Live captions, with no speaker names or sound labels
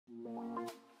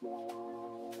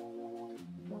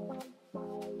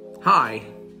Hi,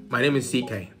 my name is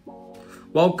CK.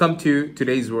 Welcome to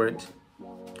today's word.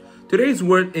 Today's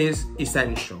word is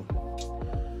essential.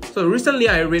 So recently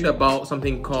I read about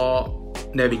something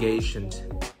called navigation.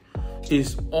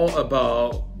 It's all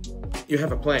about you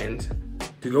have a plan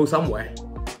to go somewhere,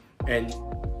 and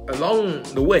along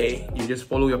the way you just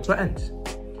follow your plans.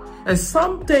 And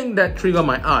something that triggered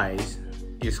my eyes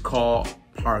is called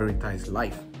Prioritise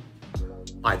life.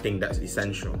 I think that's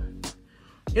essential.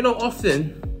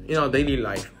 Often in our daily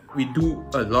life, we do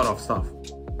a lot of stuff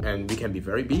and we can be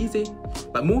very busy,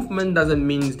 but movement doesn't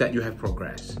mean that you have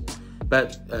progress.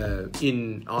 But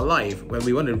in our life, when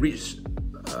we want to reach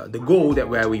the goal that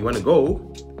where we want to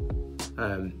go,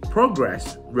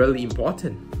 progress really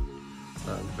important.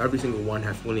 Every single one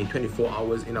has only 24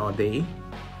 hours in our day,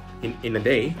 in a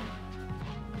day.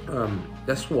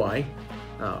 That's why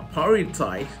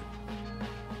prioritize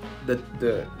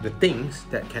the things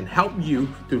that can help you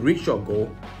to reach your goal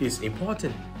is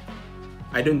important.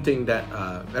 I don't think that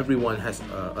everyone has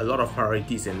a lot of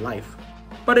priorities in life,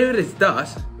 but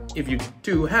if you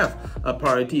do have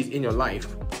priorities in your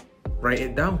life, write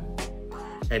it down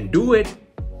and do it.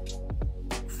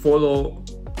 Follow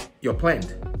your plan.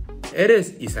 It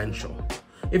is essential.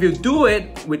 If you do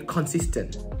it with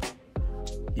consistent,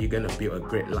 you're gonna build a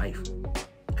great life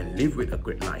and live with a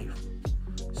great life.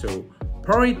 So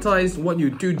prioritize what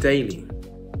you do daily.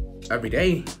 Every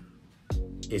day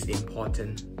is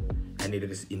important and it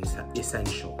is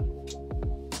essential.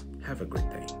 Have a great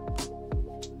day.